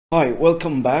Hi,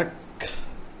 welcome back.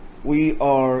 We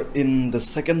are in the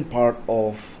second part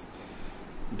of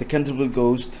the Canterville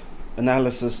Ghost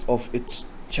analysis of its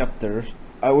chapter.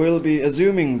 I will be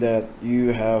assuming that you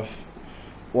have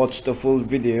watched the full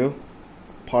video,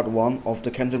 part 1 of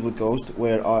the Canterville Ghost,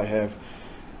 where I have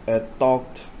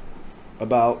talked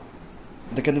about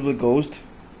the Canterville Ghost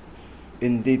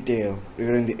in detail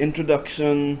regarding the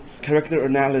introduction, character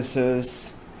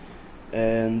analysis,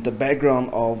 and the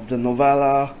background of the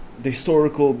novella, the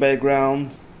historical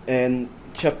background, and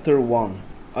chapter 1.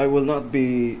 I will not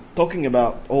be talking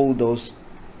about all those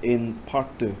in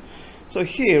part 2. So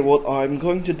here what I'm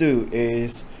going to do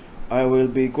is I will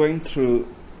be going through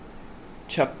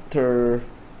chapter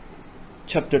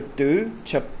 2,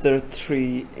 chapter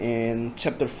 3, and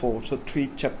chapter 4, so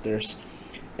 3 chapters.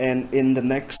 And in the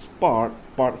next part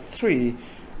 3,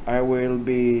 I will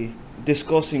be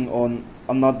discussing on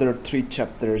another 3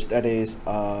 chapters. That is,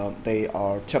 they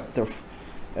are chapter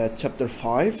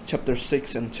 5, chapter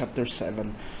 6, and chapter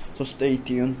 7. So stay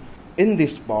tuned. In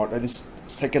this part, this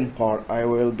second part, I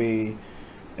will be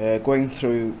going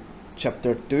through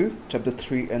chapter 2, chapter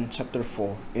 3, and chapter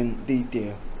 4 in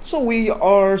detail. So we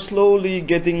are slowly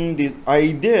getting this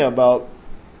idea about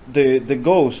the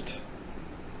ghost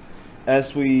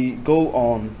as we go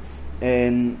on,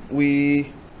 and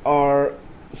we are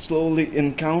slowly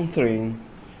encountering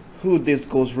who this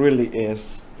ghost really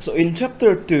is. So in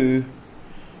chapter 2,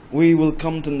 we will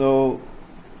come to know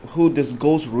who this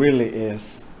ghost really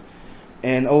is,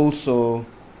 and also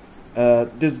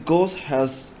this ghost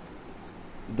has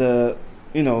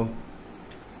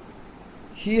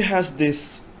he has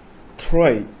this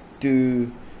trait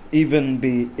to even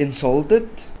be insulted.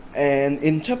 And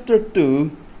in chapter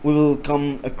 2, we will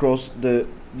come across the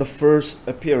first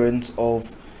appearance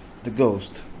of the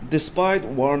ghost. Despite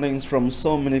warnings from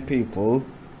so many people,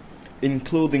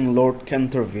 including Lord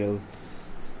Canterville,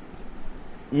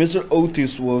 Mr.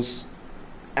 Otis was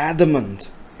adamant.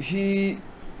 He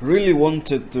really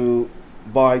wanted to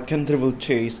buy Canterville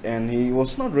Chase, and he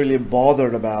was not really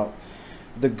bothered about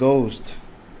the ghost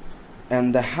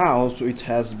and the house, which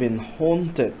has been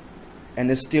haunted and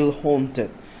is still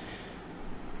haunted.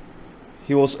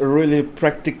 He was a really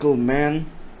practical man,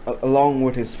 along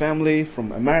with his family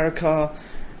from America,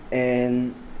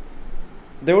 and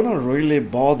they were not really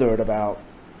bothered about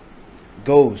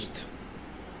ghost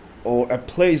or a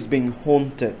place being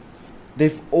haunted.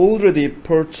 They've already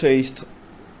purchased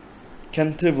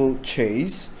Canterville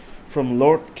Chase from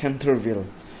Lord Canterville,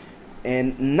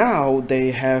 and now they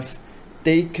have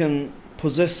taken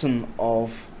possession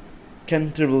of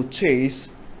Canterville Chase,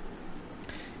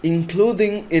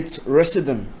 including its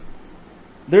resident.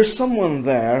 There's someone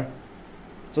there,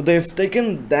 so they've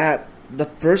taken that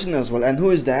person as well. And who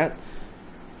is that?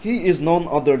 He is none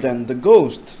other than the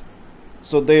ghost.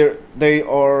 So they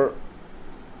are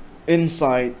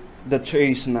inside the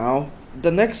chase now.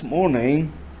 The next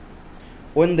morning,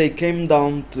 when they came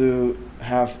down to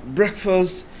have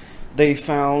breakfast, they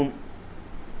found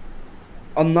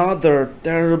another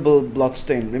terrible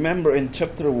bloodstain. Remember in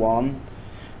chapter 1,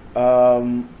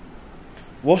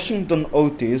 Washington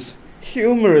Otis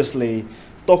humorously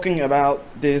talking about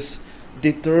this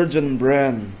detergent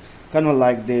brand, kind of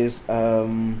like this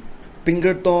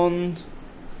Pinkerton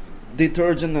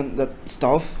detergent and that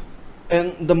stuff.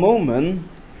 And the moment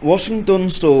Washington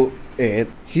saw it,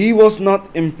 he was not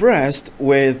impressed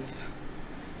with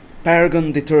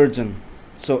Paragon detergent.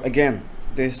 So again,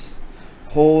 this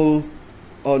whole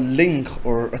link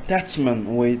or attachment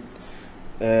with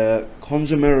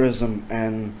consumerism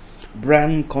and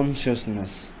brand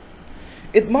consciousness.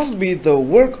 It must be the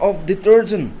work of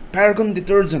detergent, Paragon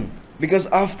detergent, because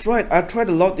I tried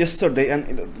a lot yesterday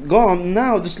and it's gone.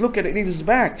 Now just look at it, it is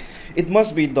back. It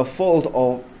must be the fault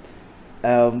of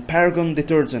Paragon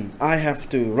detergent. I have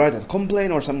to write a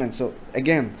complaint or something. So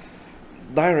again,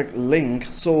 direct link.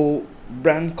 So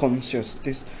brand conscious,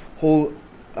 this whole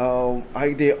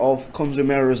idea of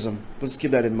consumerism, let's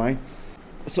keep that in mind.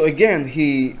 So again,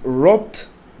 he rubbed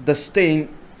the stain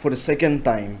for the second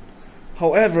time.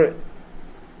 However,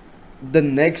 the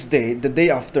next day, the day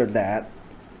after that,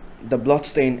 the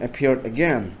bloodstain appeared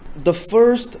again. The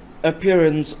first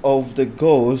appearance of the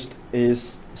ghost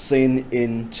is seen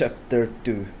in chapter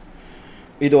 2.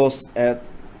 It was at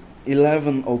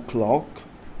 11 o'clock.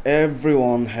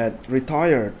 Everyone had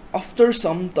retired. After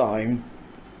some time,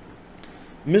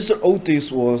 Mr.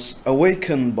 Otis was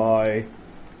awakened by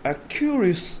a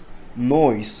curious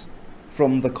noise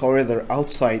from the corridor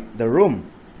outside the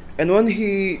room. And when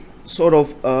he sort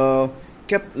of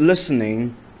kept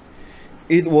listening,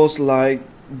 it was like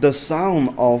the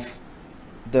sound of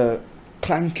the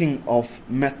clanking of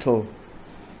metal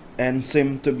and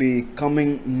seemed to be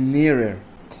coming nearer,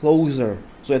 closer.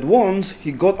 So at once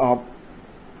he got up,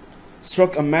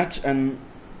 struck a match and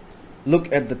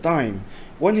looked at the time.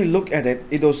 When he looked at it,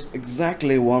 it was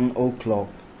exactly 1 o'clock.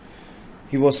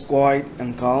 He was quiet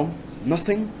and calm,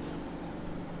 nothing.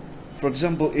 For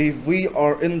example, if we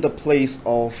are in the place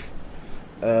of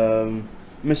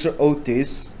Mr.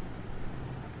 Otis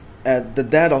at the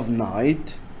dead of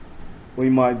night, we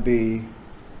might be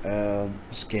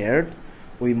scared,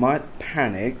 we might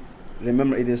panic.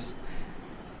 Remember, it is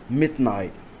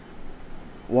midnight,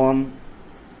 1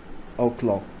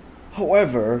 o'clock.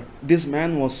 However, this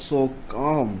man was so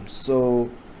calm, so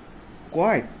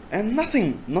quiet, and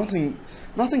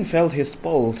nothing felt his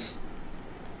pulse,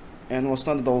 and was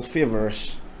not at all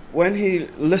feverish. When he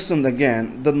listened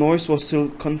again, the noise was still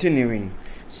continuing.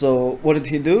 So what did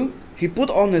he do? He put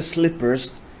on his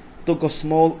slippers, took a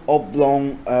small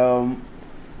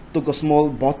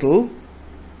bottle.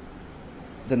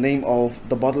 The name of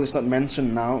the bottle is not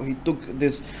mentioned now. He took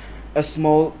a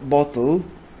small bottle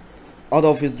out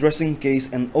of his dressing case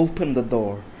and opened the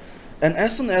door. And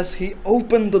as soon as he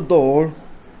opened the door,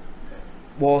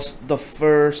 was the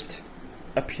first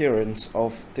appearance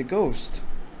of the ghost.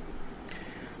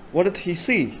 What did he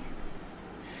see?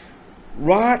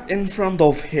 Right in front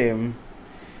of him,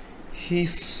 he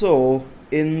saw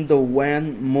in the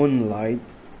wan moonlight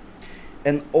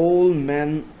an old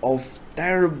man of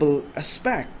terrible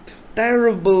aspect,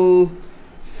 terrible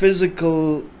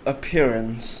physical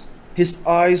appearance. His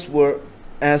eyes were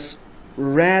as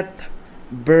red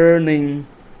burning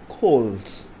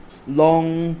coals.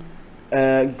 Long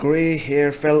gray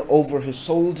hair fell over his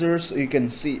shoulders. You can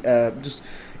see, just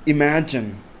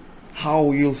imagine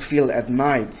how you'll feel at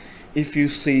night if you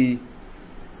see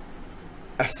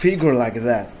a figure like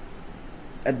that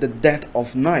at the dead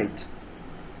of night.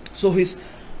 So his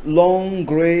long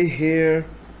gray hair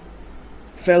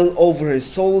fell over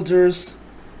his shoulders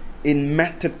in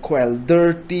matted coil,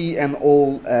 dirty and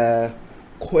all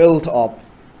coiled up.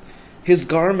 His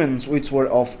garments, which were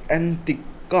of antique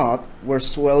cut, were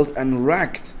swelled and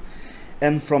ragged,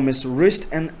 and from his wrist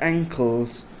and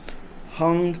ankles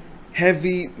hung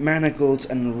heavy manacles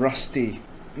and rusty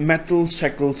metal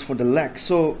shackles for the legs.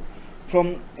 So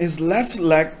from his left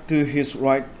leg to his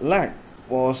right leg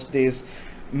was these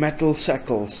metal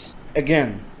shackles.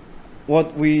 Again,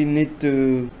 what we need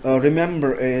to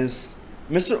remember is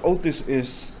Mr. Otis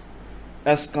is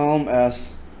as calm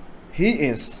as he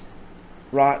is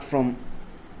right from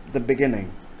the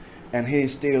beginning, and he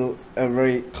is still a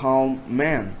very calm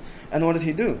man. And what did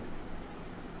he do?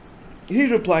 He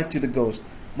replied to the ghost,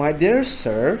 "My dear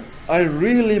sir, I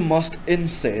really must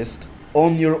insist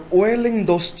on your oiling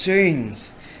those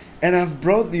chains, and I've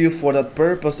brought you for that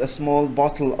purpose a small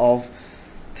bottle of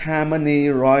Tammany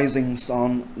Rising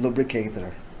Sun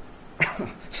lubricator."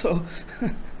 So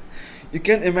you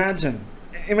can imagine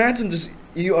just,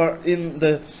 you are in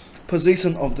the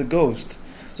position of the ghost.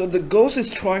 So the ghost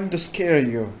is trying to scare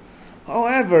you.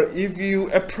 However, if you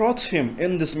approach him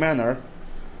in this manner,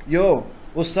 "Yo,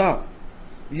 what's up?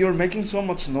 You're making so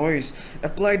much noise.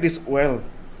 Apply this oil,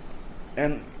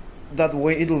 and that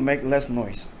way it'll make less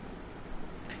noise."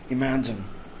 Imagine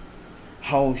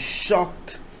how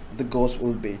shocked the ghost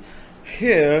will be.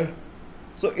 Here,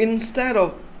 so instead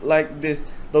of like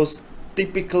those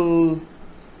typical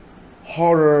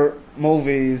horror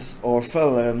movies or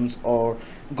films or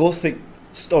gothic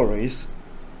stories,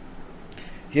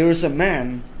 here is a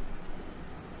man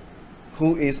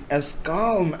who is as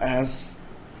calm as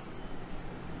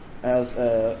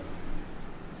a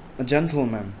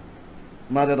gentleman,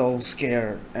 not at all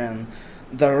scared, and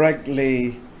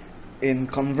directly in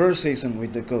conversation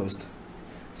with the ghost.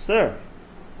 "Sir,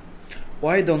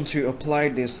 why don't you apply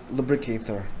this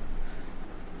lubricator?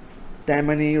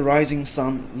 Tammany Rising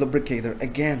Sun lubricator."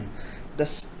 Again, the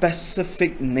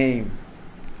specific name.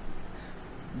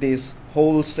 This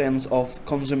whole sense of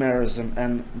consumerism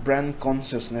and brand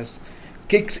consciousness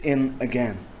kicks in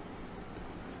again.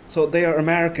 So they are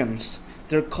Americans.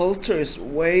 Their culture is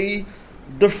way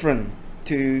different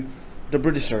to the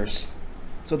Britishers.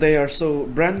 So they are so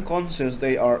brand conscious.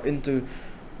 They are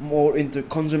more into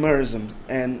consumerism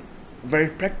and very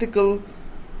practical,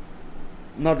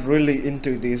 not really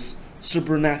into this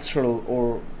supernatural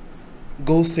or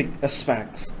gothic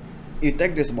aspects. "You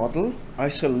take this bottle, I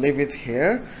shall leave it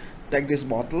here. Take this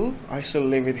bottle, I shall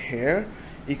leave it here.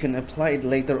 You can apply it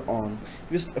later on.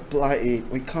 Just apply it.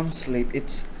 We can't sleep.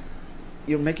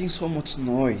 You're making so much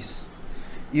noise.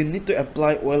 You need to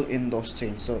apply oil in those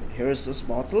chains. So here's this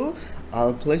bottle.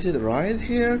 I'll place it right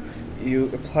here. You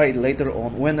apply it later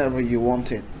on whenever you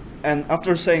want it." And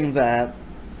after saying that,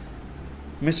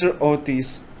 Mr.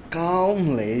 Otis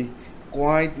calmly,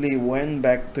 quietly went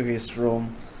back to his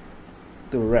room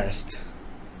to rest.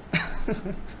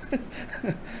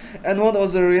 And what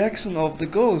was the reaction of the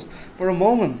ghost? For a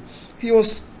moment, he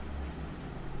was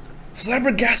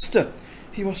flabbergasted.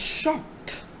 He was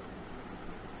shocked.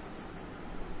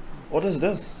 What is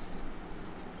this?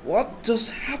 What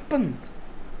just happened?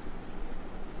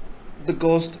 The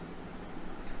ghost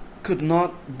could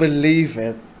not believe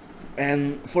it,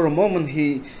 and for a moment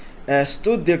he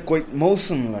stood there quite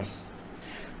motionless.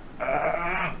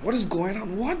 What is going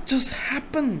on? What just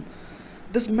happened?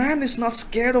 This man is not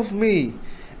scared of me.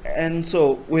 And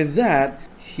so with that,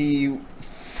 he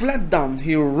fled down,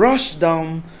 he rushed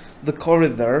down the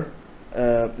corridor,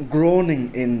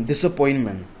 groaning in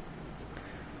disappointment.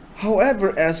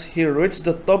 However, as he reached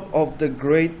the top of the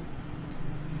great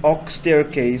oak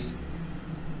staircase,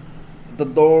 the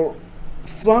door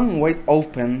flung wide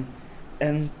open,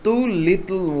 and two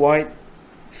little white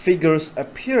figures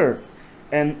appeared,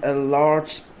 and a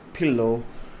large pillow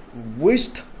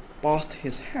whisked past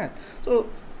his head. So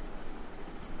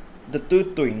the two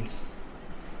twins,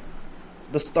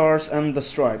 the stars and the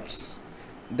stripes,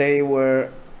 they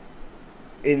were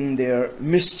in their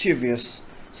mischievous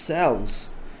selves.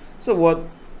 So what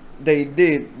they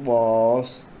did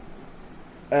was,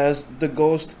 as the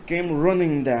ghost came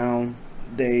running down,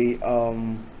 they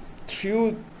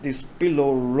threw this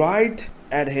pillow right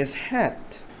at his head.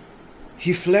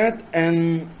 He fled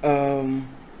and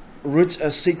reached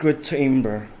a secret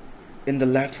chamber in the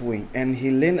left wing, and he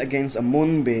leaned against a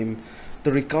moonbeam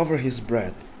to recover his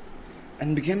breath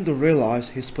and began to realize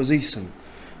his position.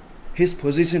 His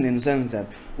position in the sense that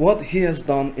what he has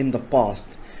done in the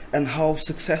past and how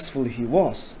successful he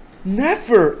was.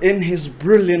 Never in his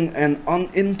brilliant and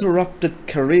uninterrupted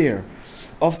career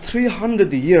of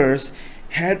 300 years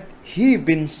had he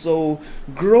been so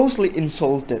grossly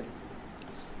insulted.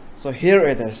 So here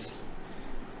it is.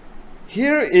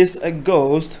 Here is a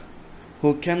ghost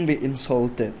who can be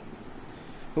insulted,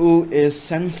 who is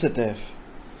sensitive,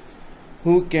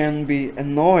 who can be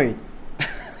annoyed.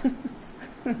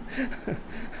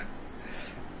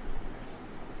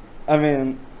 I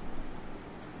mean,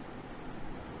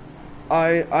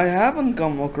 I haven't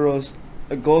come across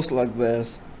a ghost like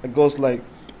this, a ghost like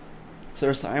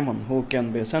Sir Simon, who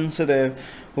can be sensitive,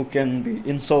 who can be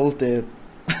insulted.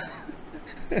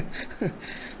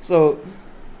 So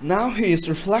now he is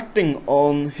reflecting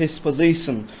on his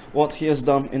position, what he has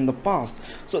done in the past.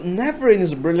 So never in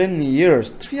his brilliant years,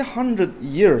 300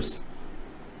 years,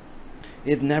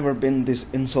 he had never been this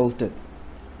insulted.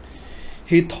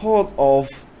 He thought of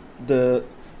the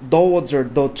Dowager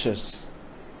Duchess,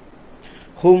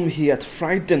 whom he had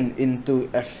frightened into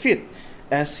a fit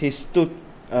as he stood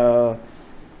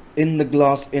in the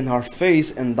glass in her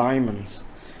face and diamonds.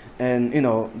 And you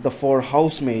know, the four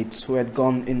housemaids who had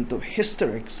gone into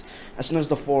hysterics. As soon as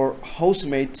the four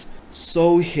housemaids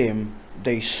saw him,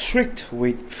 they shrieked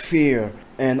with fear.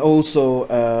 And also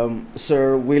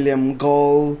Sir William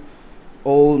Gall,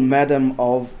 old Madam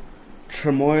of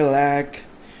Tremoillac,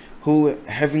 who,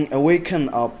 having awakened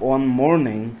up one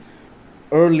morning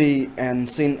early and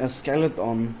seen a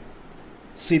skeleton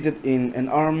seated in an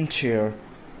armchair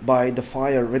by the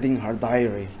fire reading her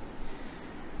diary.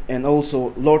 And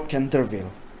also Lord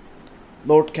Canterville.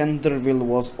 Lord Canterville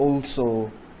was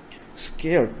also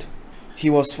scared. He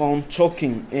was found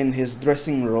choking in his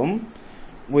dressing room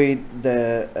with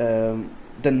the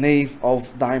knave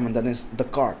of diamond, that is the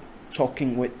card,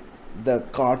 choking with the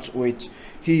cards which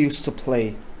he used to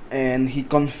play. And he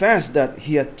confessed that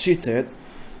he had cheated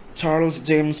Charles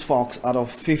James Fox out of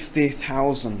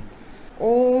 50,000.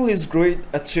 All his great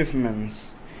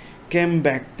achievements came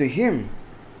back to him.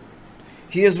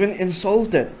 He has been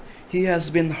insulted. He has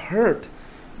been hurt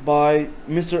by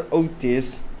Mr.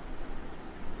 Otis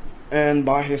and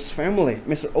by his family.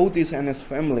 Mr. Otis and his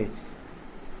family.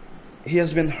 He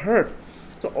has been hurt.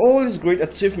 So all his great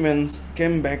achievements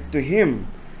came back to him.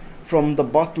 From the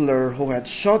butler who had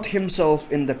shot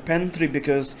himself in the pantry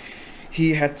because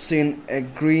he had seen a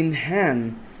green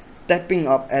hand tapping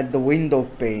up at the window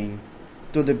pane,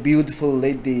 to the beautiful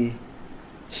Lady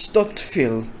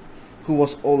Stutfield, who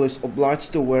was always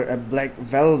obliged to wear a black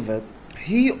velvet.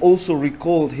 He also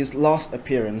recalled his last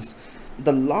appearance,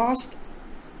 the last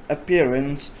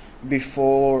appearance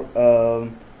before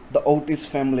the Otis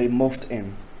family moved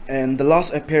in. And the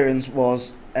last appearance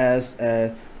was as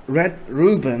a Red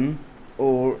Reuben,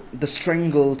 or the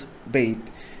Strangled Babe,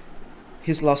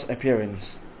 his last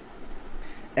appearance.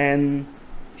 And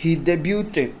he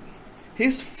debuted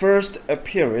his first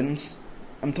appearance,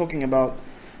 I'm talking about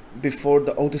before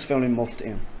the Otis family moved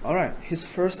in. Alright, his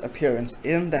first appearance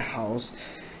in the house,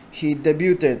 he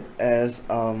debuted as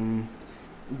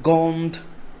Gond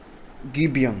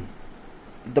Gibeon,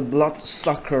 the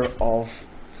bloodsucker of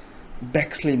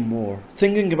Bexley Moor.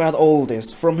 Thinking about all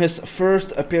this, from his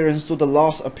first appearance to the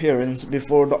last appearance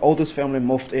before the Otis family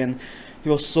moved in, he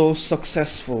was so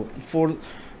successful. For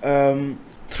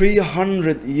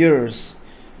 300 years,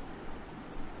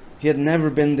 he had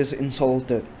never been this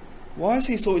insulted. Why is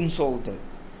he so insulted?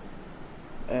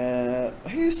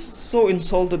 He's so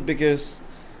insulted because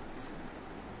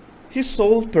his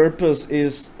sole purpose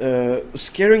is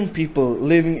scaring people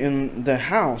living in the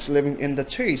house, living in the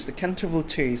chase, the Canterville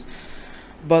chase.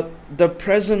 But the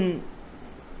present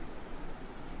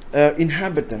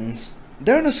inhabitants,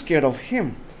 they're not scared of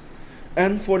him.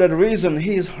 And for that reason,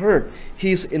 he is hurt,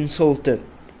 he is insulted.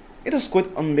 It is quite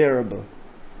unbearable.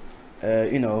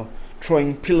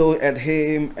 Throwing pillow at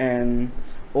him and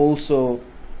also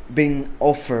being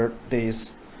offered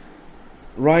this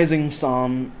rising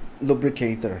sun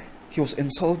lubricator. He was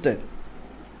insulted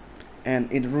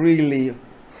and it really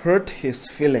hurt his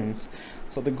feelings.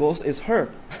 So the ghost is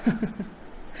hurt.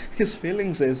 His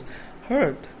feelings is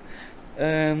hurt,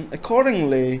 and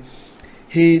accordingly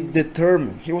he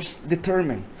was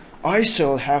determined, I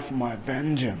shall have my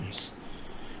vengeance,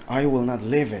 I will not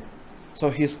leave it. So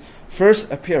his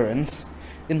first appearance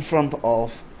in front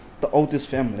of the Otis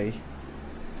family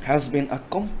has been a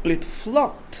complete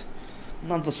flop.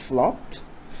 Not just flopped,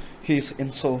 he's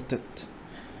insulted.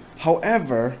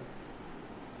 However,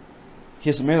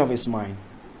 he's made up his mind,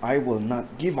 I will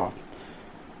not give up,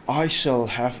 I shall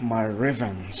have my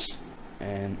revenge.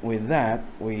 And with that,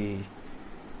 we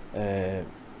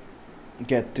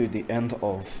get to the end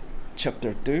of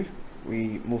chapter 2.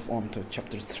 We move on to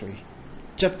chapter 3.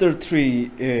 Chapter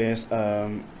 3 is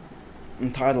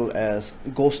entitled as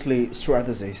Ghostly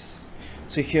Strategies.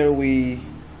 So here we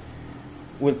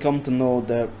will come to know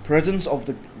the presence of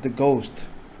the ghost.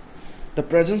 The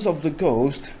presence of the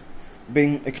ghost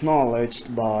being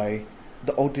acknowledged by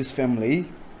the Otis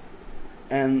family,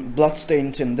 and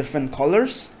bloodstains in different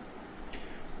colors,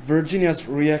 Virginia's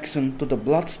reaction to the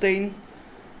bloodstain,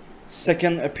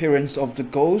 second appearance of the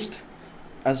ghost,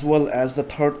 as well as the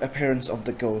third appearance of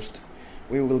the ghost.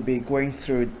 We will be going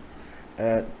through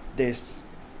these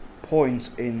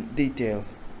points in detail.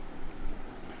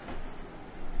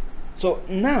 So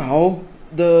now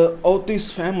the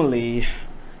Otis family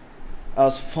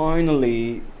has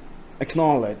finally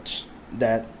acknowledged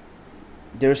that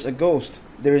there's a ghost.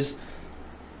 There is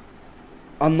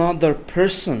another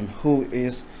person who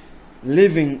is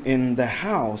living in the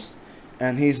house,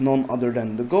 and he is none other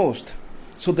than the ghost.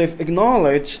 So they've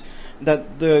acknowledged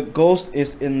that the ghost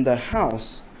is in the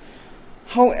house.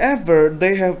 However,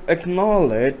 they have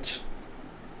acknowledged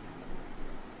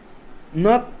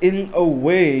not in a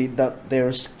way that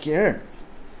they're scared.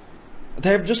 They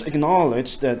have just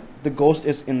acknowledged that the ghost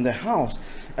is in the house,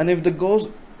 and if the ghost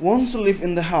wants to live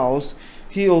in the house,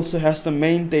 he also has to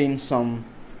maintain some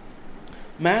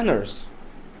manners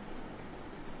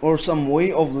or some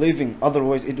way of living,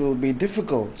 otherwise it will be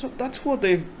difficult. So that's what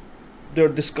they're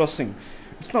discussing.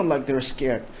 It's not like they're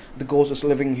scared, the ghost is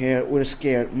living here, we're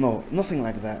scared. No, nothing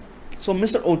like that. So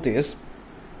Mr. Otis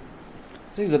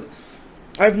says that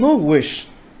I have no wish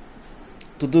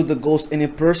to do the ghost any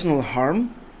personal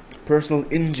harm,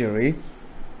 personal injury,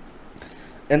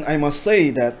 and I must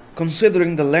say that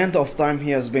considering the length of time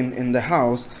he has been in the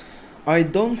house, I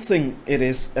don't think it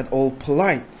is at all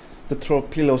polite to throw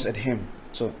pillows at him.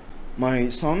 So, my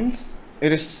sons,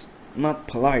 it is not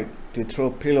polite to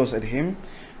throw pillows at him.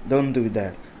 Don't do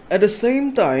that. At the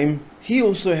same time, he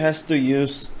also has to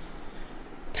use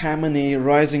Tammany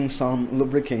Rising Sun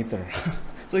lubricator.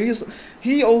 So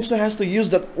he also has to use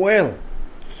that oil.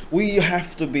 We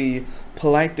have to be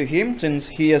polite to him since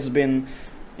he has been,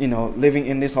 living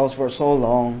in this house for so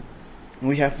long.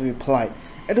 We have to be polite.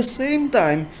 At the same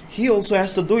time, he also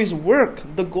has to do his work.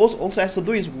 The ghost also has to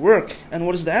do his work. And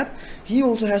what is that? He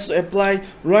also has to apply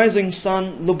Rising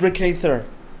Sun lubricator.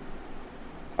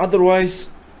 Otherwise,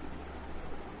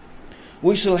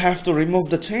 we shall have to remove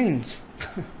the chains.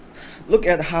 Look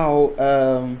at how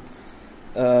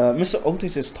Mr.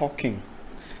 Otis is talking.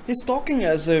 He's talking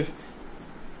as if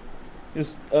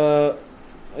he's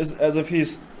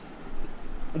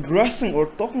addressing or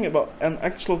talking about an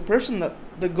actual person, that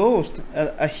the ghost,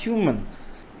 a human.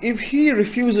 If he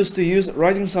refuses to use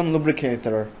Rising Sun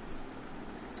lubricator,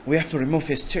 we have to remove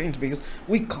his chains because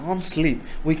we can't sleep.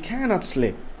 We cannot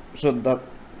sleep. So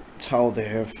that's how they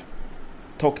have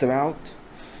talked about.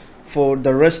 For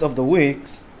the rest of the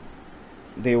weeks,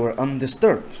 they were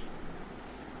undisturbed.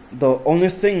 The only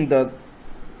thing that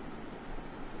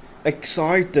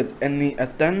excited any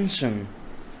attention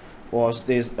was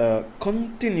this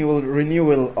continual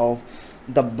renewal of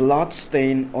the blood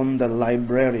stain on the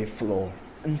library floor.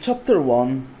 In chapter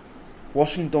 1,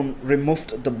 Washington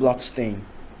removed the blood stain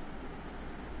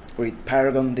with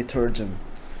Paragon detergent.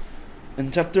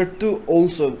 In chapter 2,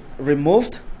 also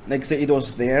removed. Next day it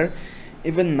was there.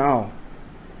 Even now,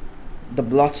 the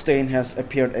blood stain has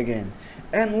appeared again.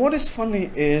 And what is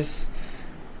funny is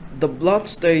the blood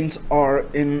stains are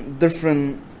in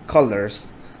different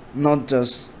colors, not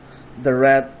just the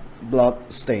red blood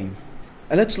stain.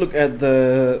 And let's look at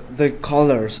the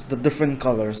colors, the different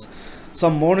colors.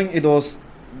 Some morning it was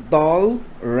dull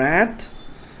red,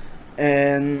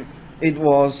 and it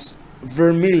was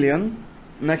vermilion.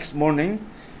 Next morning,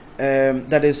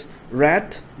 that is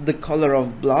red, the color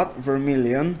of blood,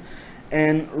 vermilion,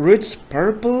 and rich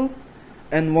purple.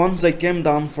 And once they came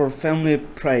down for family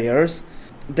prayers,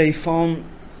 they found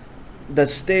the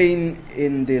stain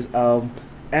in this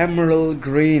emerald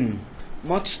green,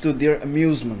 much to their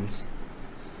amusement.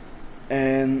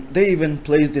 And they even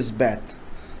placed this bet.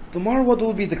 Tomorrow what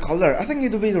will be the color? I think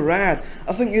it will be red.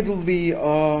 I think it will be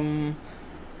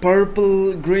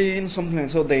purple, green, something like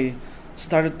that. So they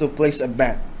started to place a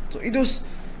bet. So it was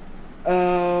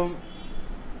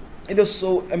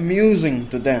so amusing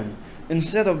to them.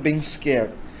 Instead of being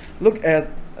scared, look at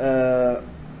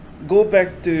go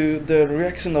back to the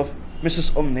reaction of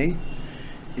Mrs. Omni.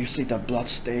 You see the blood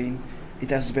stain. It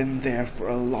has been there for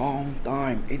a long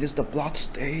time. It is the blood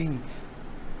stain.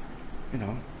 You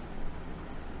know,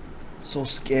 so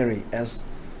scary as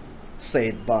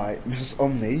said by Mrs.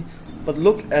 Omni. But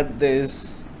look at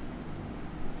this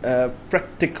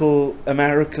practical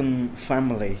American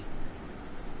family.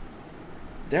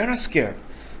 They're not scared.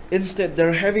 Instead,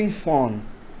 they're having fun.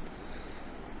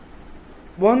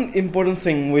 One important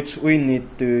thing which we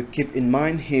need to keep in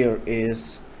mind here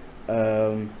is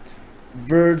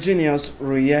Virginia's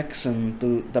reaction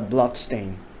to the blood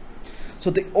stain. So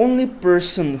the only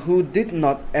person who did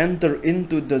not enter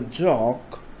into the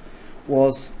joke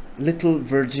was little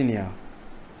Virginia,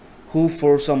 who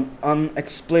for some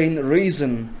unexplained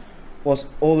reason was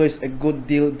always a good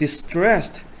deal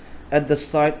distressed at the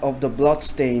sight of the blood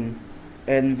stain,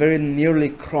 and very nearly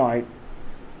cried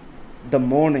the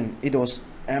morning it was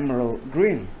emerald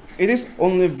green. It is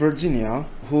only Virginia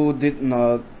who did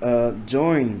not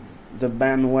join the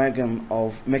bandwagon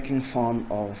of making fun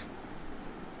of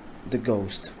the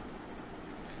ghost.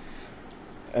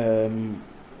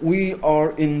 We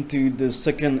are into the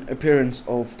second appearance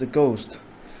of the ghost.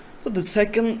 So the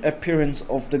second appearance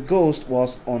of the ghost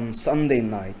was on Sunday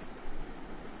night.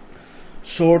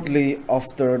 Shortly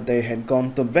after they had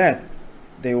gone to bed,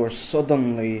 they were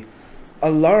suddenly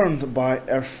alarmed by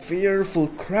a fearful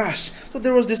crash. So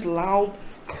there was this loud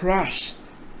crash.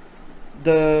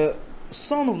 The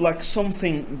sound of like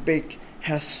something big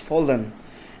has fallen.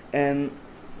 And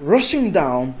rushing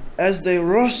down, as they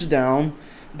rushed down,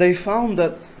 they found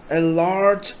that a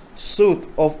large suit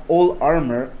of all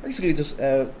armor, basically just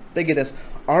take it as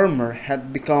armor,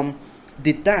 had become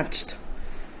detached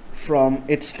from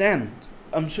its stand.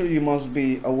 I'm sure you must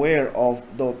be aware of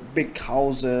the big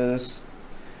houses,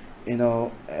 you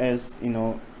know, as you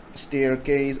know,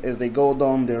 staircase, as they go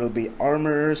down there will be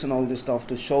armors and all this stuff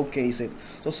to showcase it.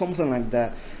 So something like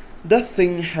that. That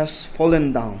thing has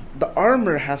fallen down. The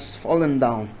armor has fallen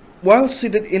down. While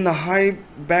seated in a high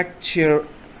back chair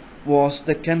was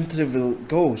the Canterville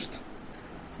ghost.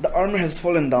 The armor has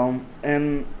fallen down,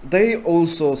 and they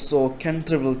also saw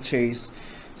Canterville Chase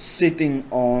sitting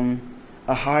on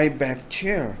a high back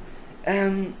chair.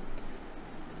 And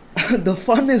the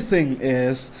funny thing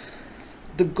is,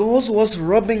 the ghost was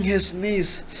rubbing his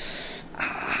knees.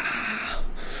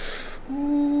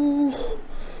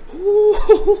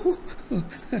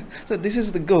 So this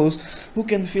is the ghost who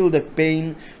can feel the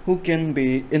pain, who can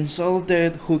be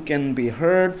insulted, who can be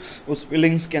hurt, whose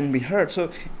feelings can be hurt.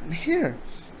 So here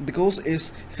the ghost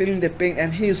is feeling the pain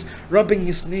and he's rubbing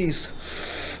his knees.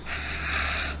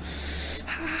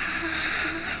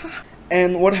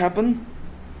 And what happened?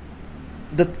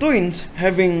 The twins,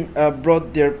 having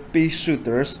brought their pea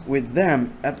shooters with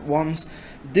them, at once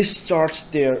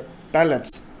discharged their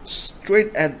pellets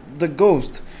straight at the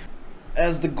ghost.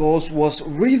 As the ghost was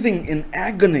writhing in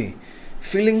agony,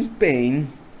 feeling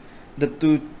pain, the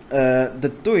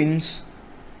twins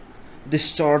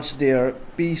discharged their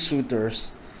pea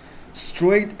shooters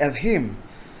straight at him.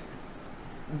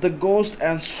 The ghost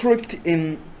shrieked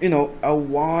in, a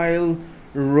wild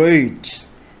rage,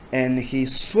 and he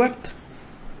swept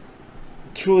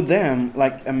through them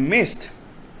like a mist,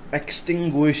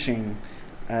 extinguishing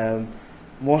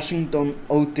Washington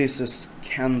Otis's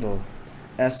candle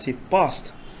as he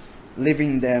passed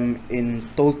leaving them in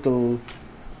total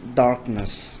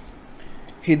darkness.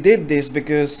 He did this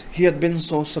because he had been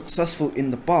so successful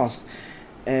in the past,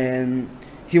 and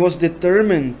he was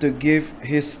determined to give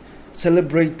his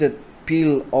celebrated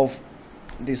peal of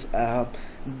this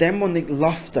demonic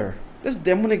laughter. This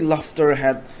demonic laughter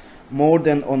had more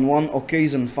than on one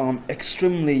occasion found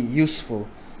extremely useful,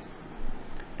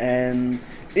 and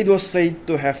it was said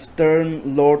to have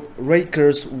turned Lord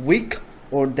Raker's wig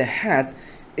or the hat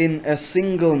in a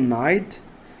single night,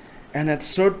 and had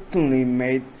certainly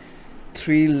made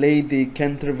 3 Lady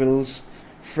Canterville's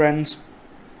French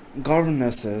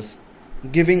governesses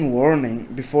giving warning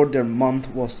before their month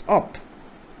was up.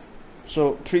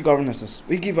 So 3 governesses,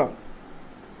 we give up,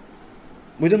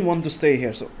 we don't want to stay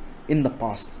here. So in the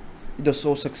past it was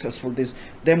so successful, this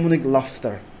demonic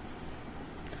laughter.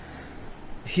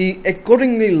 He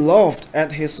accordingly laughed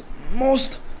at his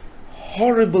most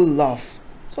horrible laugh.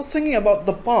 So thinking about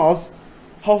the past,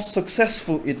 how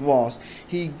successful it was,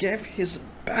 he gave his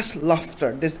best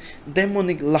laughter, this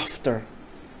demonic laughter.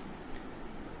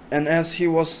 And as he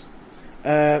was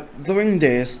doing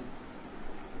this,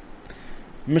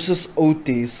 Mrs.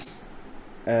 Otis,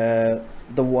 the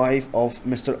wife of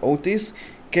Mr. Otis,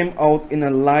 came out in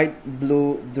a light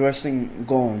blue dressing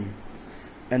gown.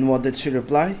 And what did she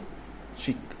reply?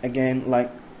 She, again,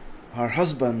 like her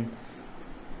husband,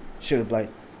 she replied,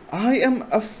 "I am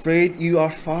afraid you are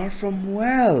far from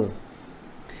well,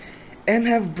 and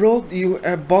have brought you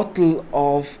a bottle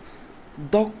of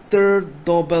Dr.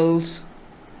 Dobell's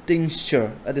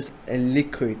tincture," that is a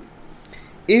liquid.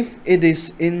 "If it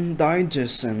is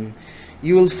indigestion,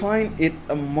 you will find it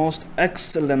a most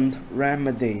excellent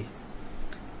remedy."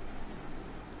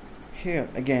 Here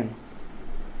again,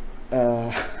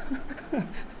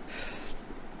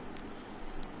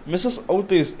 Mrs.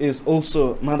 Otis is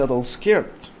also not at all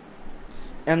scared,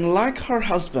 and like her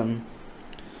husband,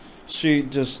 she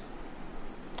just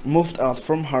moved out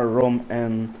from her room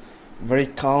and very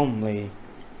calmly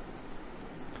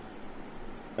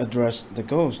addressed the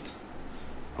ghost.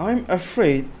 "I'm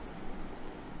afraid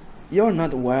you're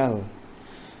not well,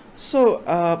 so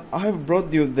I have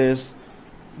brought you this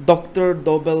Dr.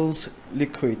 Dobell's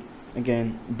liquid."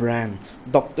 Again, brand,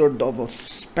 Dr. Dobell's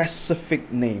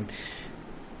specific name.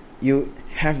 "You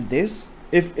have this.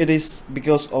 If it is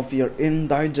because of your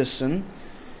indigestion,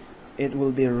 it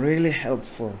will be really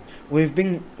helpful. We've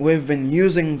been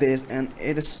using this, and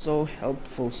it is so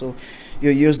helpful. So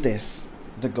you use this."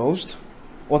 The ghost,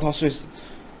 what was his?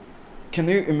 Can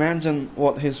you imagine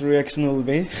what his reaction will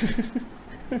be?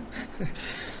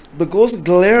 The ghost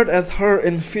glared at her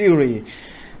in fury,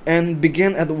 and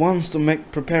began at once to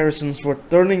make preparations for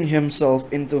turning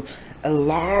himself into a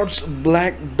large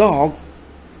black dog,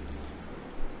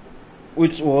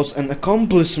 which was an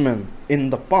accomplishment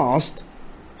in the past.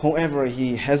 However,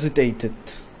 he hesitated.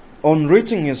 On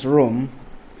reaching his room,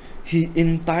 he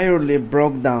entirely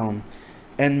broke down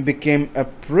and became a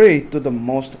prey to the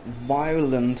most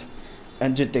violent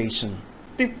agitation.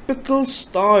 Typical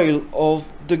style of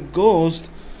the ghost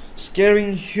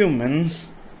scaring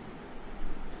humans,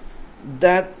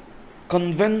 that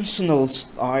conventional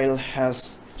style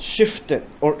has shifted,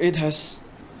 or it has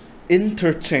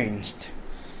interchanged,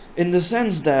 in the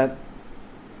sense that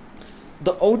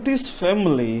the Otis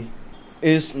family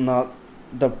is not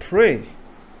the prey.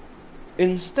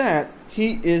 Instead,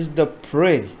 he is the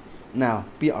prey now,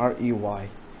 P-R-E-Y.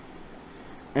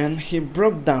 And he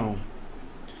broke down,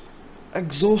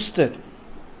 exhausted,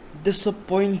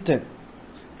 disappointed,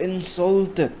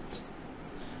 insulted,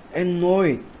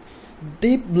 annoyed,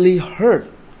 deeply hurt.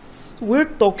 We're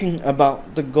talking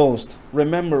about the ghost.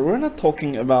 Remember, we're not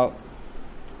talking about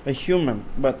a human,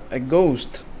 but a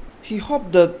ghost. He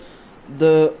hoped that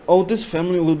the Otis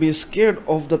family will be scared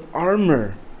of that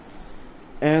armor,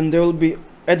 and they will be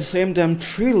at the same time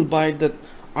thrilled by that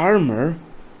armor.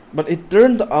 But it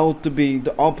turned out to be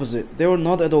the opposite. They were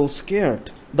not at all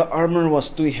scared. The armor was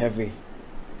too heavy,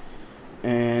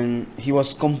 and he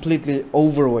was completely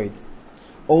overweight,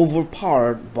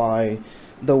 overpowered by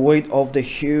the weight of the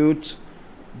huge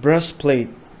breastplate.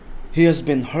 He has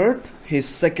been hurt. His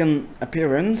second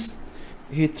appearance,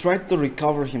 he tried to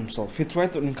recover himself. He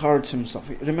tried to encourage himself.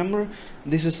 Remember,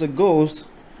 this is a ghost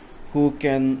who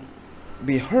can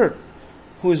be hurt,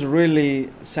 who is really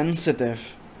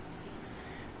sensitive.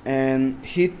 And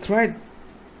he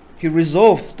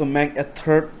resolved to make a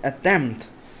third attempt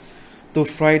to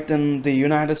frighten the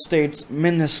United States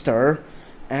minister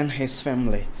and his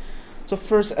family. So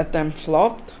first attempt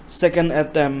flopped, second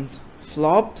attempt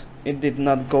flopped, it did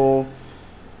not go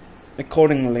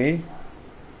accordingly.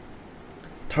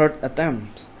 Third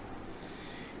attempt,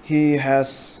 he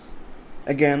has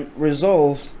again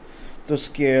resolved to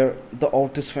scare the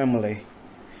Otis family,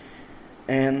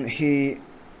 and he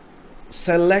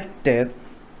selected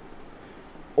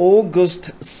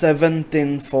August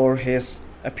 17 for his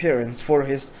appearance, for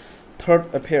his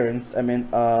third appearance.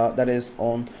 That is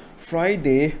on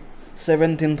Friday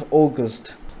 17th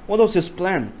August. What was his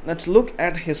plan? Let's look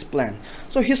at his plan.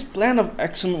 So his plan of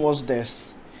action was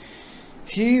this: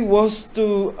 he was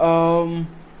to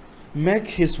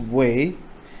make his way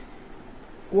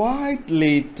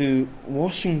quietly to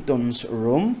Washington's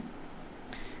room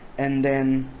and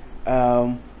then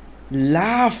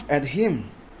laugh at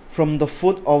him from the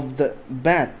foot of the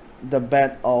bed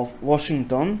of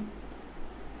Washington,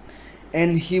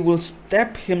 and he will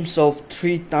stab himself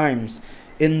 3 times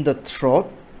in the throat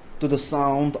to the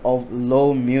sound of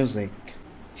low music.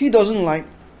 He doesn't like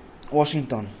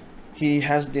Washington. He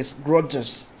has these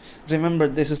grudges. Remember,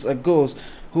 this is a ghost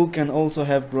who can also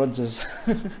have grudges,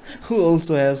 who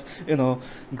also has,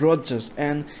 grudges,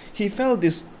 and he felt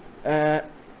this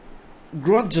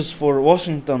grudges for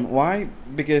Washington. Why?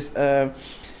 Because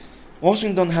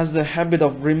Washington has the habit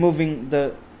of removing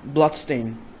the blood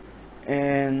stain,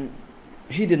 and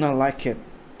he did not like it.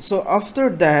 So after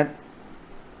that,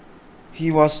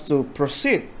 he was to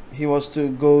proceed. He was to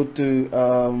go to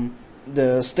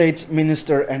the state's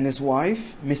minister and his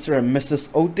wife, Mr. and Mrs.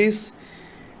 Otis,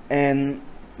 and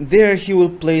there he will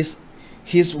place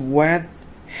his wet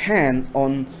hand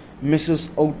on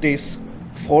Mrs. Otis'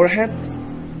 forehead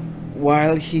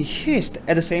while he hissed.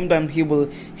 At the same time, he will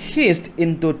hiss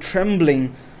into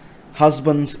trembling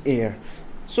husband's ear.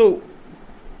 So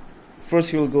first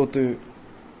he will go to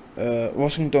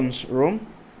Washington's room.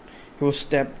 He will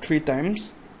stab 3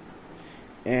 times,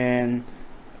 and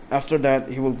after that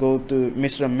he will go to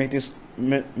Mr. and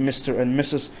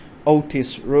Mrs.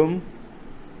 Otis' room,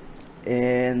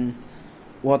 and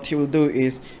what he will do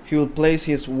is he will place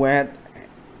his wet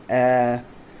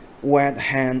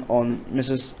hand on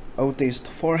Mrs. Otis'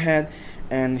 forehead,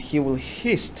 and he will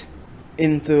hiss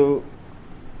into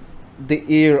the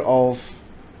ear of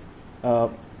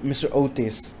Mr.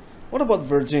 Otis. What about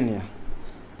Virginia?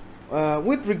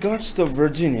 With regards to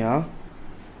Virginia,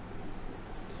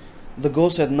 the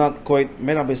ghost had not quite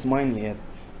made up his mind yet.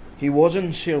 He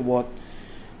wasn't sure what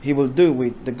he will do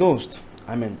with the ghost,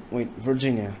 with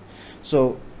Virginia.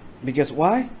 So, because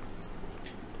why?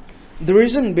 The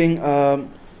reason being,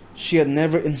 she had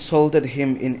never insulted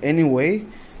him in any way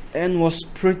and was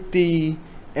pretty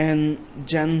and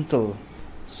gentle.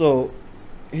 So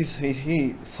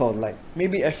he thought like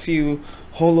maybe a few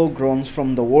hollow groans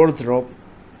from the wardrobe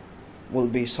will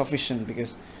be sufficient,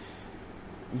 because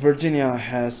Virginia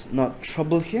has not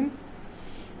troubled him.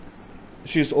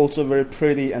 She is also very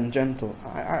pretty and gentle.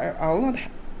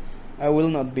 I will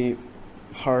not be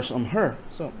harsh on her.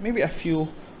 So maybe a few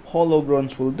hollow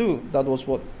groans will do. That was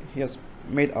what he has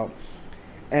made up.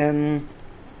 And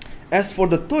as for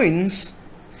the twins,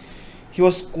 he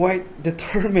was quite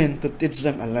determined to teach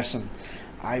them a lesson.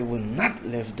 I will not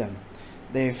leave them.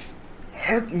 They've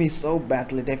hurt me so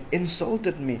badly. They've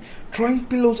insulted me, throwing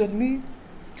pillows at me,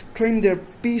 throwing their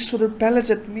pea shooter pellets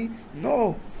at me.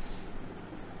 No,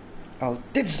 I'll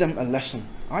teach them a lesson.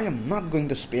 I am not going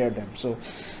to spare them. So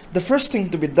the first thing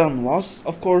to be done was,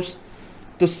 of course,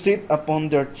 to sit upon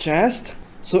their chest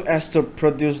so as to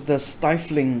produce the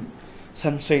stifling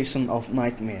sensation of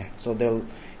nightmare. So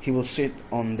he will sit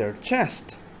on their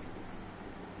chest.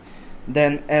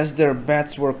 Then, as their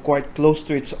beds were quite close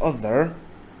to each other,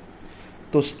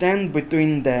 to stand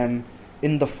between them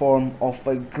in the form of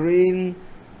a green,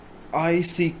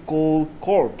 icy cold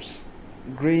corpse,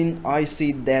 green,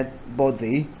 icy dead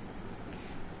body,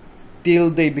 till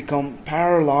they become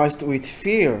paralyzed with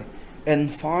fear,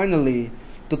 and finally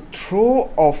to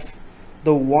throw off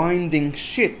the winding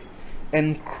sheet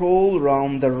and crawl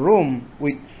round the room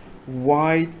with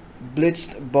white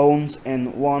bleached bones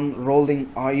and one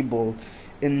rolling eyeball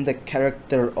in the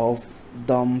character of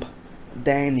Dumb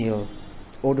Daniel,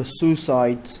 or the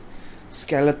suicide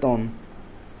skeleton.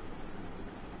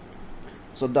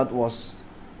 So that was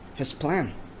his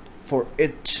plan for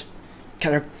each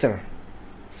character,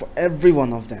 for every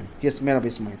one of them. He has made up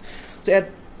his mind. So at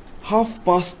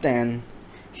 10:30,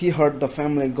 he heard the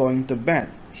family going to bed.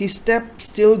 He stepped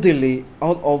stealthily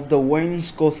out of the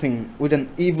wainscoting with an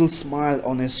evil smile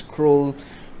on his cruel,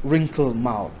 wrinkled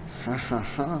mouth. Ha ha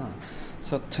ha.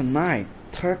 So tonight,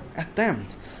 third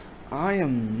attempt, I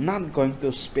am not going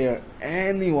to spare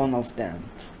any one of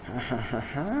them. Ha ha ha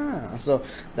ha. So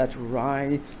that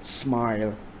wry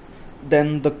smile.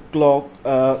 Then the clock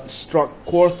struck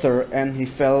 1:15, and he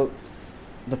felt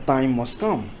the time was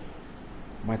come.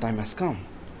 My time has come,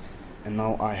 and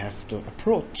now I have to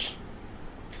approach.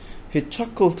 He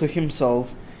chuckled to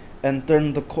himself and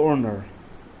turned the corner.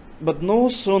 But no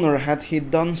sooner had he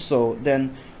done so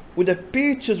than, with a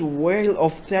piteous wail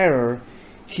of terror,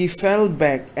 he fell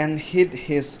back and hid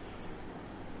his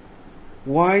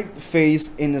white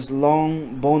face in his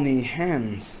long, bony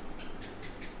hands.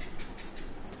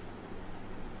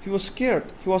 He was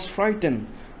scared, he was frightened.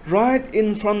 Right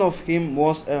in front of him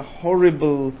was a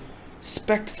horrible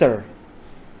spectre,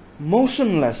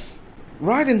 motionless.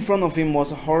 Right in front of him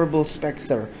was a horrible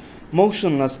spectre,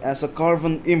 motionless as a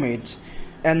carven image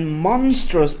and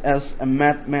monstrous as a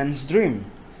madman's dream.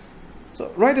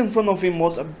 So right in front of him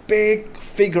was a big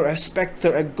figure, a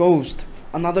spectre, a ghost,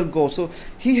 another ghost. So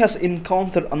he has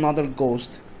encountered another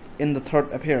ghost in the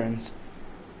third appearance.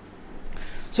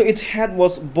 So its head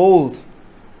was bald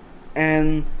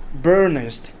and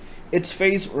burnished, its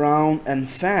face round and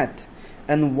fat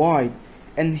and white,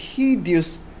 and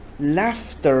hideous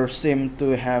laughter seemed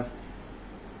to have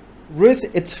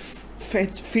writhed its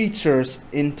features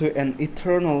into an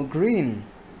eternal grin.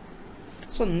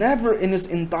 So never in his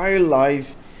entire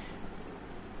life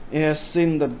he has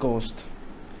seen that ghost.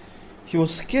 He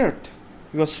was scared,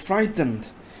 he was frightened,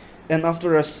 and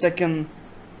after a second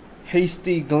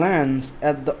hasty glance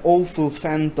at the awful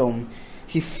phantom,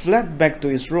 he fled back to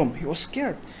his room. He was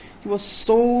scared, he was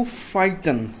so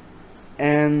frightened,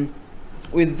 and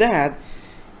with that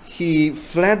he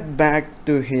fled back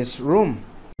to his room.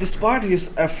 Despite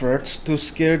his efforts to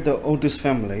scare the Otis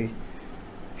family,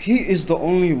 he is the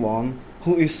only one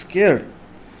who is scared.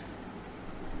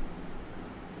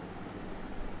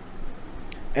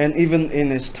 And even in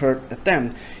his third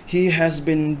attempt, he has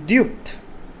been duped.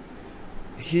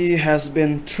 He has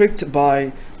been tricked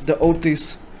by the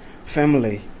Otis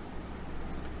family.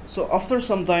 So after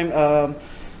some time,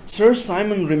 Sir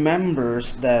Simon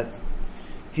remembers that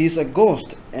he's a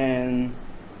ghost, and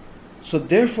so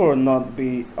therefore not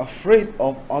be afraid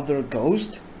of other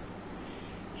ghosts.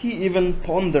 He even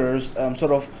ponders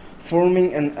sort of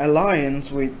forming an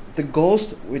alliance with the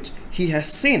ghost which he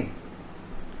has seen,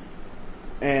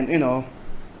 and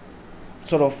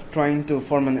sort of trying to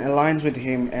form an alliance with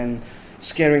him and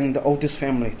scaring the Otis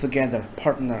family together,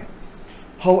 partner.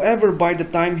 However, by the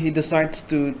time he decides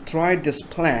to try this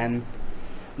plan,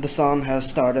 the sun has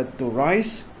started to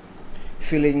rise,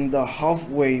 filling the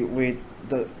halfway with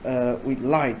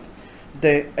light.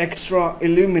 The extra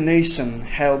illumination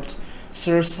helped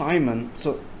Sir Simon.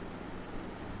 So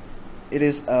it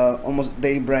is almost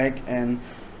daybreak, and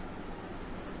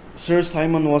Sir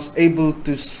Simon was able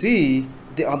to see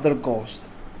the other ghost.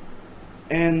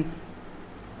 And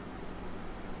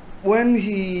when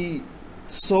he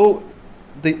saw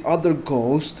the other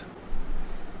ghost,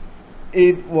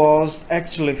 it was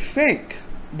actually fake.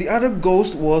 The other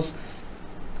ghost was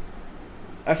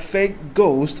a fake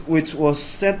ghost which was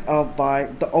set up by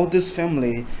the Otis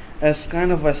family as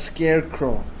kind of a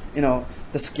scarecrow.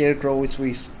 The scarecrow which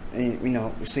we see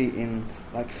in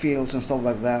like fields and stuff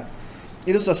like that.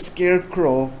 It was a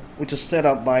scarecrow which was set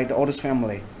up by the Otis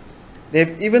family.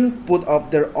 They've even put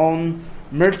up their own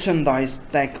merchandise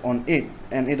tag on it,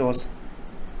 and it was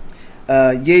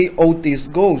Yay Otis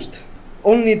Ghost.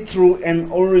 Only through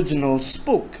an original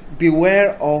spook.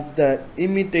 Beware of the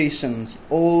imitations,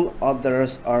 all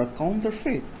others are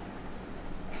counterfeit.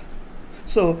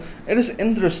 So it is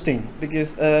interesting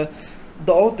because the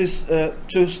Otis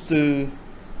choose to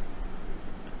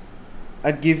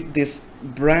give this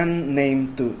brand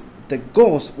name to the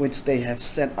ghost which they have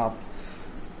set up.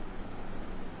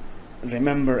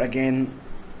 Remember again,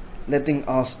 letting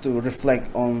us to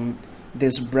reflect on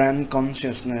this brand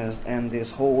consciousness and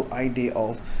this whole idea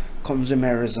of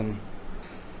consumerism.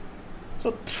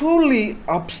 So truly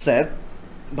upset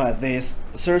by this,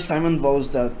 Sir Simon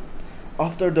vows that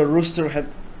after the rooster had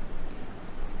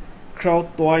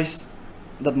crowed twice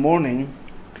that morning,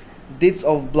 deeds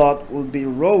of blood will be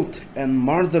wrought and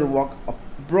murder walk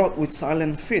abroad with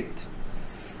silent feet.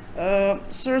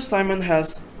 Sir Simon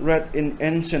has read in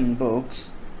ancient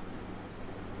books.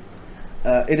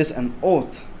 It is an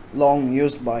oath long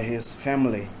used by his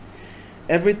family.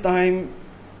 Every time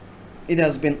it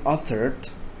has been uttered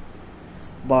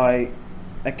by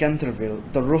a Canterville,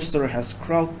 the rooster has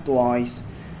crowed twice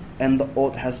and the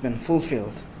oath has been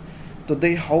fulfilled.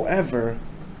 Today, however,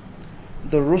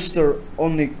 the rooster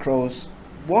only crows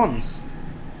once.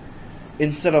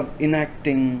 Instead of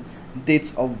enacting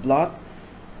deeds of blood,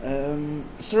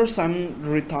 Sir Simon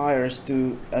retires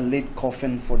to a late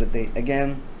coffin for the day.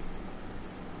 Again,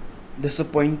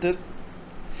 disappointed,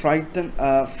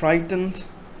 frightened,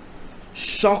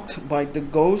 shocked by the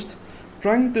ghost,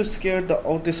 trying to scare the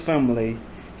Otis family.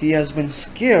 He has been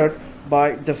scared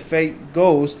by the fake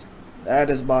ghost, that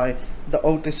is by the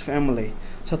Otis family.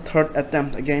 So third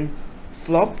attempt again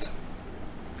flopped.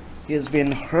 He has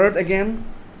been hurt again,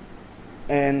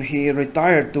 and he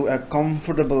retired to a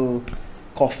comfortable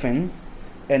coffin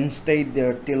and stayed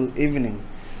there till evening.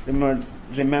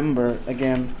 Remember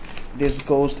again, this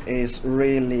ghost is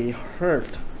really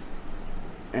hurt,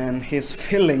 and his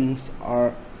feelings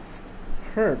are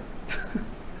hurt.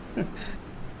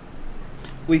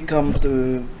 We come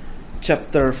to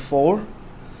chapter 4,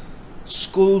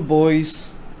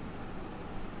 Schoolboys'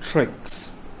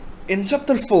 Tricks. In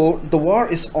chapter 4, the war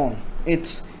is on.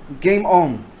 It's game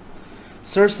on.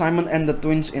 Sir Simon and the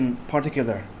twins in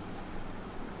particular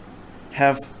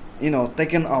have,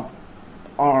 taken up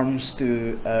arms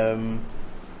to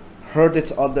hurt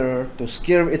each other, to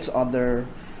scare each other.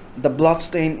 The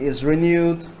bloodstain is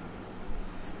renewed,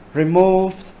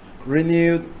 removed,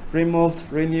 renewed, removed,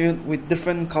 renewed with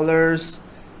different colors.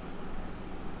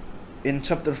 In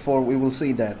chapter 4 we will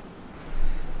see that.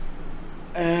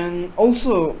 And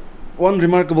also one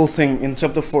remarkable thing in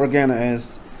chapter 4 again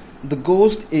is the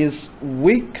ghost is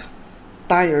weak,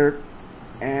 tired,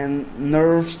 and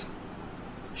nerves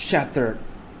shattered.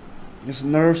 His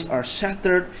nerves are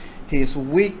shattered. He is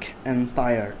weak and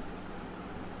tired.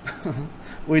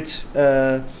 Which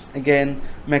again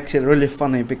makes it really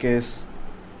funny, because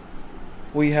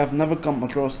we have never come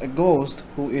across a ghost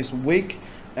who is weak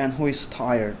and who is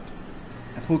tired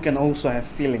and who can also have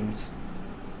feelings.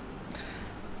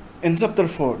 In chapter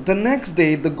 4, the next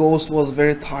day the ghost was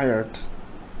very tired,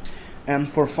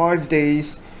 and for 5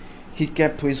 days he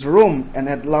kept to his room, and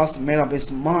at last made up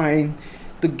his mind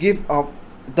to give up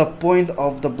the point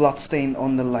of the bloodstain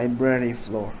on the library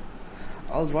floor.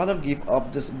 I'll rather give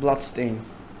up this bloodstain.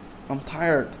 I'm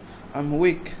tired, I'm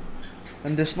weak,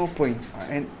 and there's no point.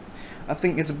 I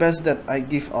think it's best that I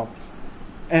give up.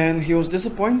 And he was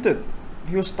disappointed.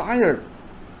 He was tired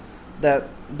that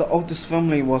the Otis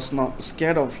family was not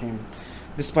scared of him.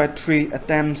 Despite 3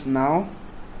 attempts now,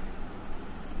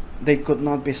 they could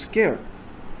not be scared.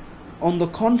 On the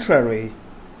contrary,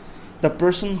 the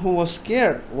person who was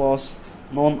scared was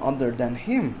none other than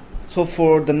him. So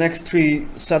for the next 3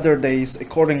 Saturdays,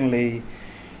 accordingly,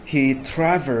 he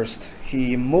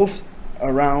moved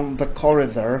around the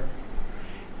corridor,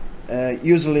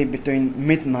 usually between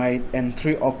midnight and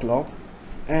 3 o'clock.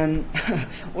 And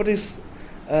what is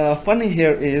funny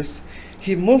here is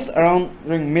he moved around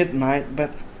during midnight,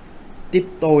 but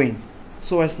tiptoeing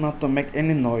so as not to make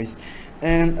any noise.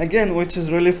 And again, which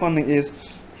is really funny, is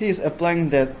he is applying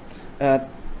that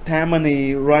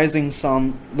Tammany Rising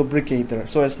Sun lubricator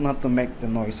so as not to make the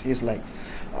noise. He's like,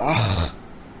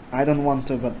 I don't want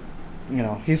to, but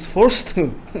he's forced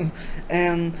to.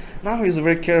 And now he's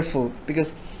very careful,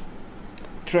 because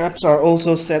traps are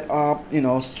also set up,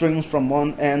 strings from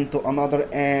one end to another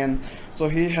end. So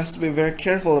he has to be very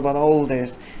careful about all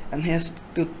this, and he has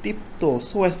to tiptoe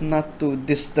so as not to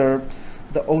disturb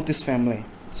the Otis family.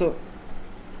 So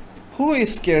who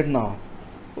is scared now?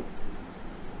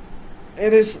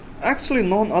 It is actually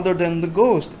none other than the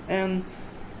ghost, and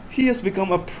he has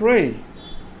become a prey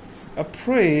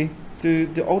to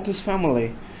the Otis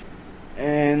family.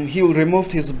 And he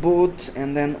removed his boots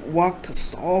and then walked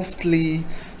softly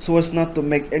so as not to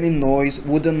make any noise,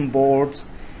 wooden boards.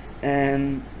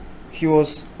 And he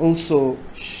was also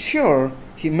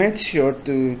made sure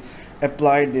to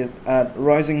apply the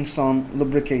Rising Sun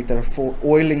lubricator for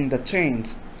oiling the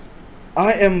chains.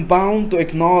 I am bound to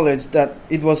acknowledge that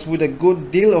it was with a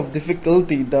good deal of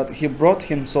difficulty that he brought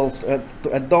himself to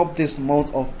adopt this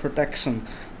mode of protection.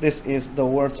 This is the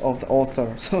words of the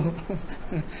author. So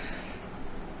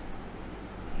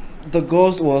the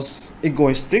ghost was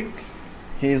egoistic.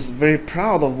 He is very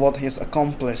proud of what he has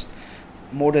accomplished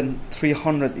more than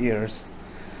 300 years.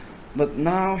 But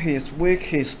now he is weak,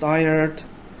 he is tired.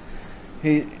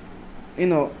 He,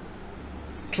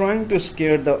 trying to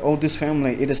scare the Otis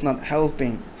family, it is not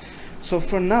helping. So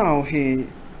for now, he,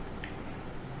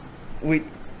 with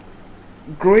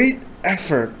great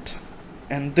effort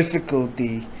and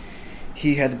difficulty,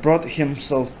 he had brought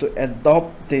himself to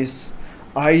adopt this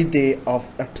idea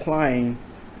of applying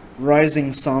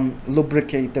Rising Sun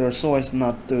lubricator so as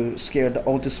not to scare the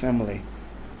Otis family.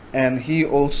 And he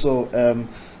also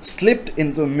slipped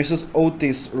into Mrs.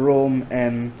 Otis' room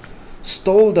and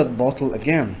stole that bottle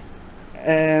again.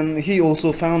 And he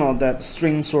also found out that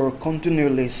strings were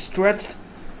continually stretched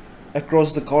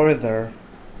across the corridor,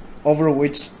 over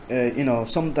which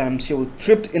sometimes he would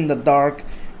trip in the dark.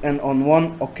 And on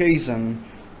one occasion,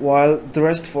 while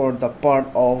dressed for the part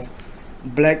of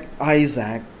Black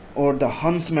Isaac, or the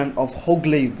huntsman of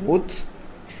Hogley Woods,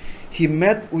 he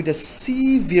met with a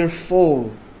severe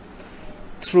fall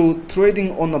through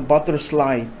treading on a butter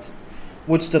slide,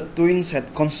 which the twins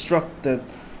had constructed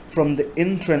from the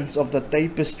entrance of the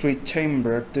tapestry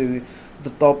chamber to the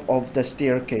top of the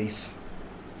staircase.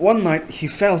 One night he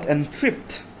fell and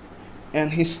tripped,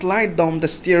 and he slid down the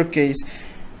staircase,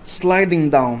 sliding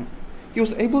down. He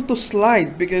was able to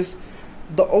slide because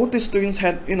the Otis twins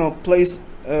had, placed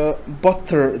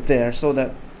butter there so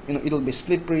that, it'll be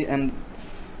slippery and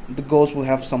the ghost will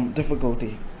have some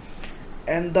difficulty.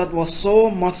 And that was so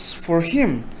much for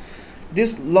him.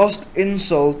 This last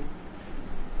insult,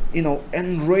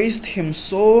 enraged him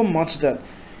so much that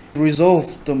he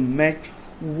resolved to make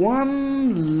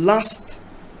one last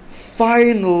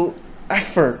final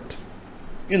effort,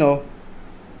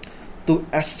 to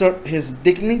assert his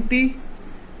dignity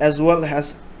as well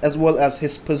as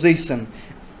his position.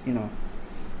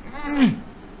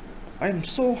 I'm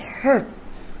so hurt.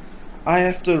 I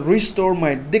have to restore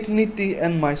my dignity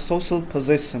and my social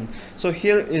position. So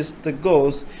here is the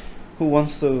ghost who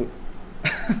wants to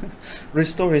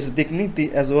restore his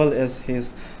dignity as well as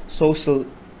his social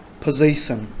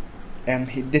position. And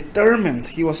he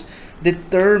was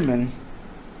determined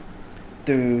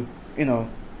to,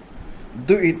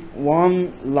 do it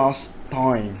one last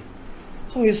time.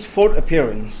 So his fourth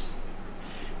appearance.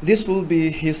 This will be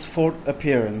his fourth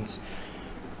appearance.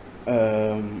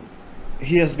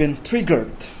 He has been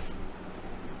triggered,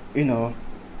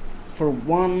 for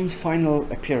one final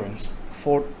appearance.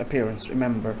 Fourth appearance,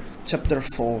 remember, chapter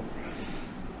 4.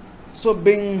 So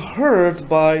being heard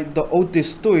by the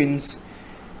Otis twins,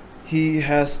 he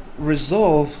has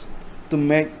resolved to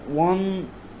make one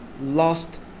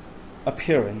last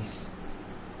appearance.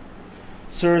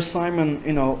 Sir Simon,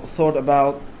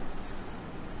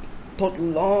 thought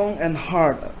long and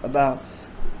hard about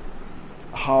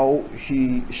how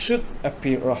he should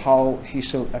appear or how he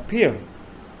shall appear.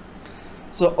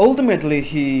 So ultimately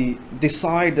he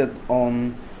decided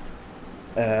on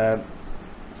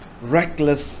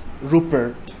Reckless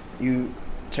Rupert. You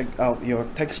check out your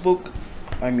textbook.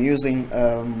 I'm using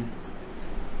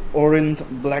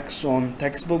Orient Black Swan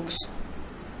textbooks.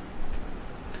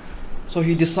 So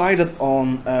he decided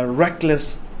on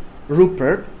Reckless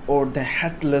Rupert, or the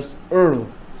Headless Earl,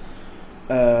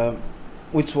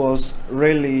 which was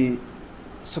really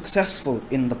successful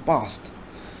in the past.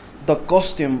 The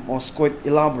costume was quite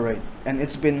elaborate, and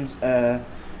it's been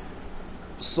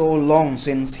so long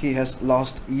since he has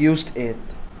last used it,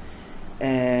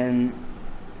 and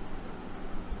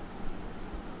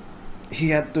he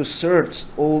had to search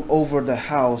all over the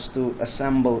house to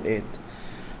assemble it.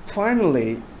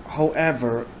 Finally,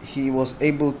 however, he was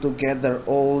able to gather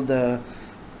all the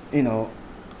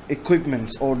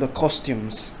equipment or the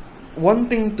costumes.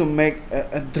 Wanting to make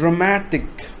a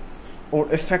dramatic or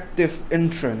effective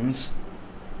entrance,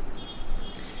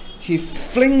 he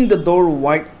flung the door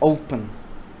wide open,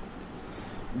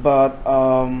 but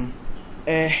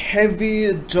a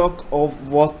heavy jug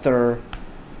of water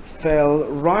fell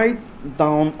right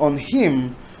down on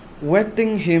him,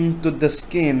 wetting him to the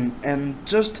skin and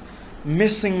just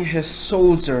missing his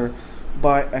shoulder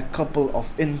by a couple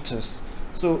of inches.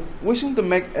 So, wishing to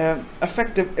make an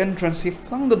effective entrance, he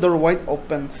flung the door wide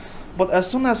open. But as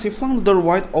soon as he flung the door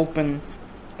wide open,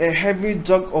 a heavy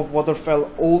jug of water fell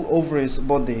all over his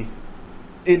body.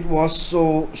 It was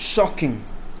so shocking.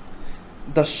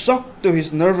 The shock to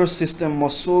his nervous system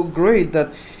was so great that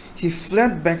he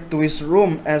fled back to his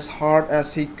room as hard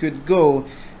as he could go,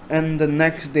 and the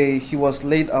next day he was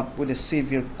laid up with a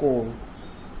severe cold.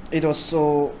 It was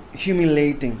so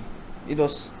humiliating. It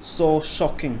was so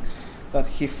shocking that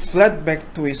he fled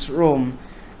back to his room,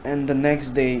 and the next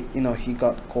day, he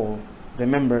got cold.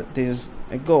 Remember, this is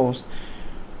a ghost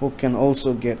who can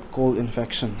also get cold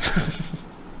infection.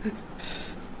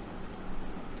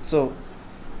 So,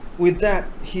 with that,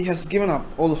 he has given up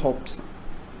all hopes.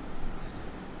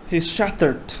 He's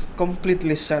shattered,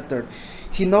 completely shattered.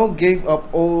 He now gave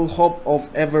up all hope of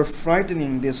ever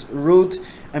frightening this rude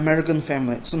American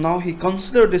family. So now he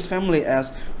considered this family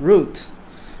as rude.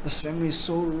 This family is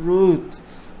so rude,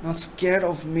 not scared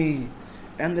of me,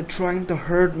 and they're trying to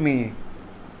hurt me.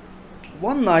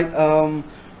 One night,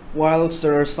 while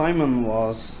Sir Simon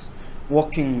was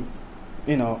walking,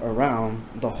 around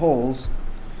the halls,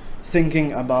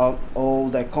 thinking about all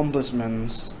the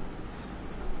accomplishments,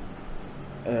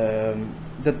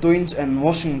 the twins and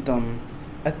Washington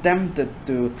attempted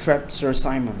to trap Sir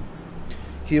Simon.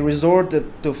 He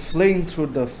resorted to fleeing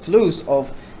through the flues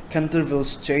of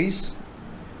Canterville's chase,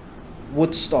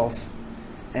 Woodstock,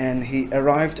 and he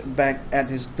arrived back at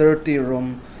his dirty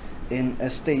room in a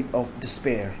state of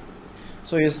despair.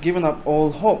 So he has given up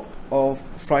all hope of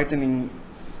frightening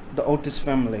the Otis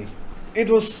family. It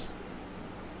was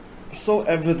so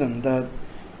evident that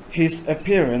his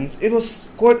appearance, it was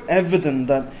quite evident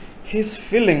that his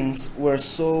feelings were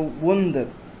so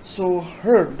wounded, so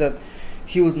hurt that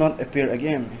he would not appear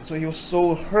again. So he was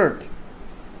so hurt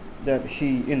that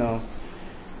he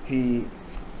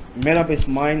made up his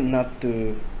mind not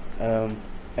to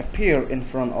appear in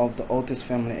front of the Otis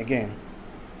family again.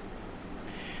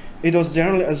 It was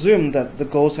generally assumed that the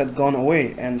ghost had gone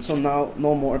away, and so now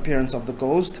no more appearance of the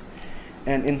ghost.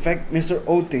 And in fact, Mr.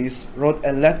 Otis wrote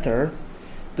a letter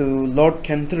to Lord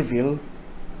Canterville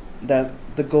that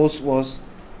the ghost was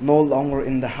no longer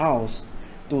in the house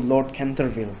to Lord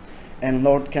Canterville, and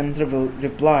Lord Canterville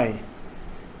replied,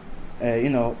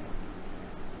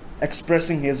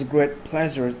 expressing his great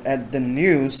pleasure at the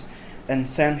news and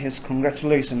sent his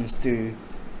congratulations to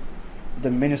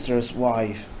the minister's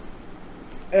wife.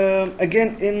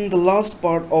 Again, in the last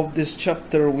part of this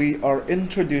chapter, we are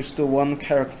introduced to one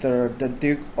character, the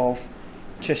Duke of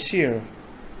Cheshire,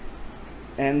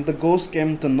 and the ghost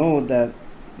came to know that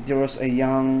there was a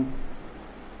young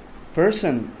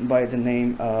person by the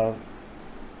name of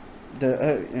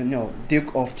the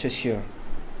Duke of Cheshire.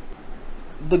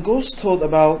 The ghost thought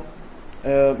about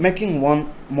making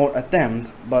one more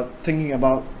attempt, but thinking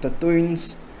about the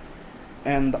twins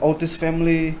and the Otis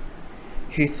family,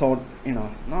 he thought,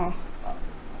 no,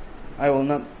 I will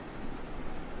not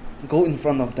go in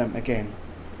front of them again.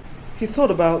 He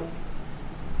thought about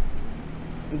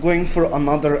going for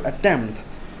another attempt.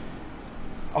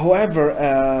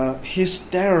 However, his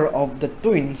terror of the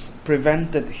twins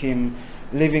prevented him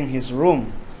leaving his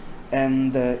room,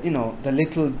 and the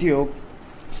little Duke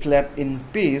slept in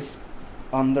peace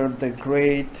under the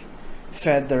great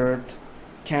feathered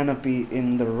canopy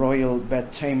in the royal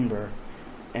bedchamber,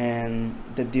 and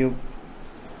the Duke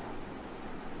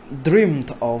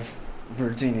dreamed of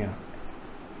Virginia.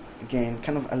 Again,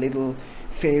 kind of a little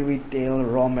fairy tale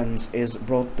romance is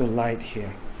brought to light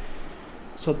here.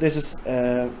 So this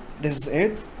is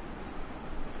it.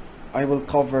 I will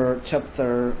cover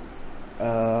chapter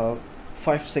 5,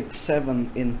 6,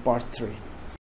 7 in part 3.